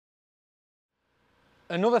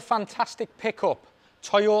Another fantastic pickup,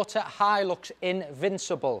 Toyota Hi-Lux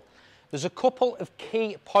Invincible. There's a couple of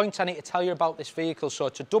key points I need to tell you about this vehicle. So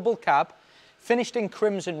it's a double cab, finished in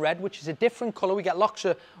crimson red, which is a different colour. We get lots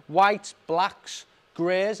of whites, blacks,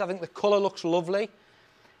 greys. I think the colour looks lovely.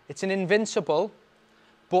 It's an Invincible,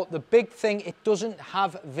 but the big thing, it doesn't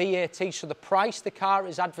have VAT. So the price the car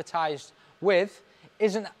is advertised with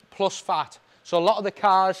isn't plus VAT. So a lot of the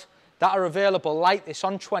cars that are available like this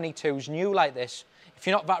on 22s, new like this, if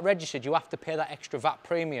you're not VAT registered, you have to pay that extra VAT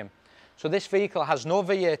premium. So this vehicle has no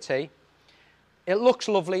VAT. It looks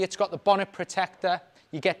lovely. It's got the bonnet protector.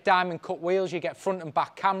 You get diamond cut wheels. You get front and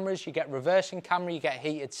back cameras. You get reversing camera. You get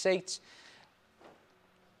heated seats.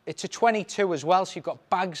 It's a 22 as well, so you've got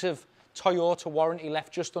bags of Toyota warranty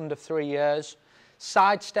left, just under 3 years.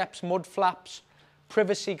 Side steps, mud flaps,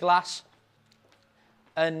 privacy glass.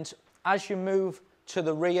 And as you move to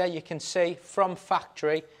the rear, you can see from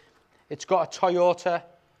factory, it's got a Toyota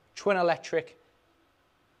twin electric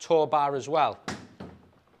tow bar as well.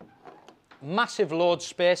 Massive load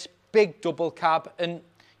space, big double cab, and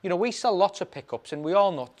you know, we sell lots of pickups and we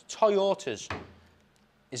all know Toyotas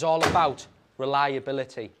is all about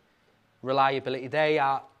reliability. They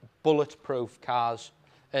are bulletproof cars,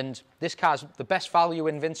 and this car's the best value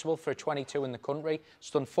Invincible for a 22 in the country. It's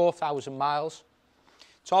done 4,000 miles.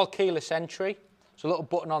 It's all keyless entry. There's a little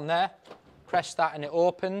button on there. Press that and it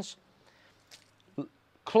opens.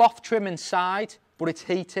 Cloth trim inside, but it's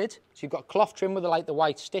heated. So you've got cloth trim with the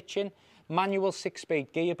white stitching. Manual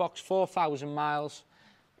 6-speed gearbox, 4,000 miles.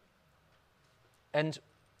 And,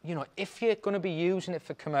 you know, if you're going to be using it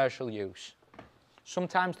for commercial use,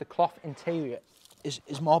 sometimes the cloth interior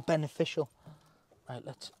is more beneficial. Right,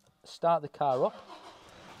 let's start the car up.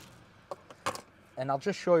 And I'll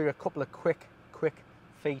just show you a couple of quick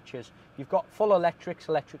features. You've got full electrics,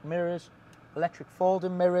 electric mirrors, electric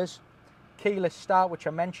folding mirrors, keyless start, which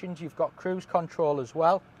I mentioned. You've got cruise control as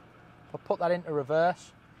well. I'll put that into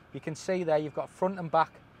reverse. You can see there you've got front and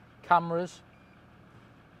back cameras.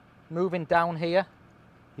 Moving down here,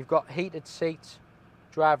 you've got heated seats,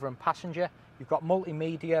 driver and passenger. You've got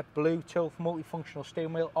multimedia, Bluetooth, multifunctional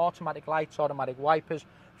steering wheel, automatic lights, automatic wipers,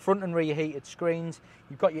 front and rear heated screens.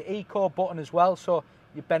 You've got your eco button as well, so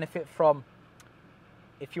you benefit from,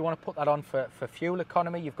 if you want to put that on for fuel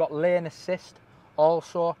economy. You've got lane assist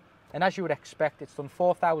also, and as you would expect, it's done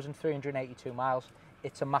 4,382 miles.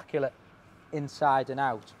 It's immaculate inside and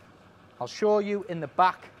out. I'll show you in the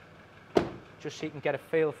back, just so you can get a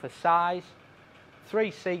feel for size.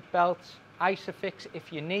 3 seat belts, Isofix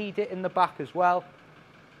if you need it in the back as well.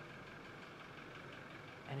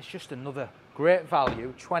 And it's just another great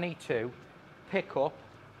value, 22, pickup,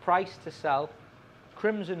 price to sell,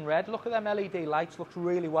 crimson red. Look at them LED lights, looks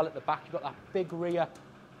really well at the back. You've got that big rear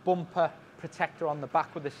bumper protector on the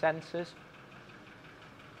back with the sensors.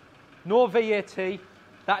 No VAT,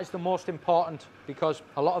 that is the most important, because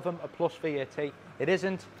a lot of them are plus VAT. It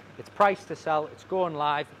isn't, it's price to sell, it's going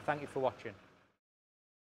live. Thank you for watching.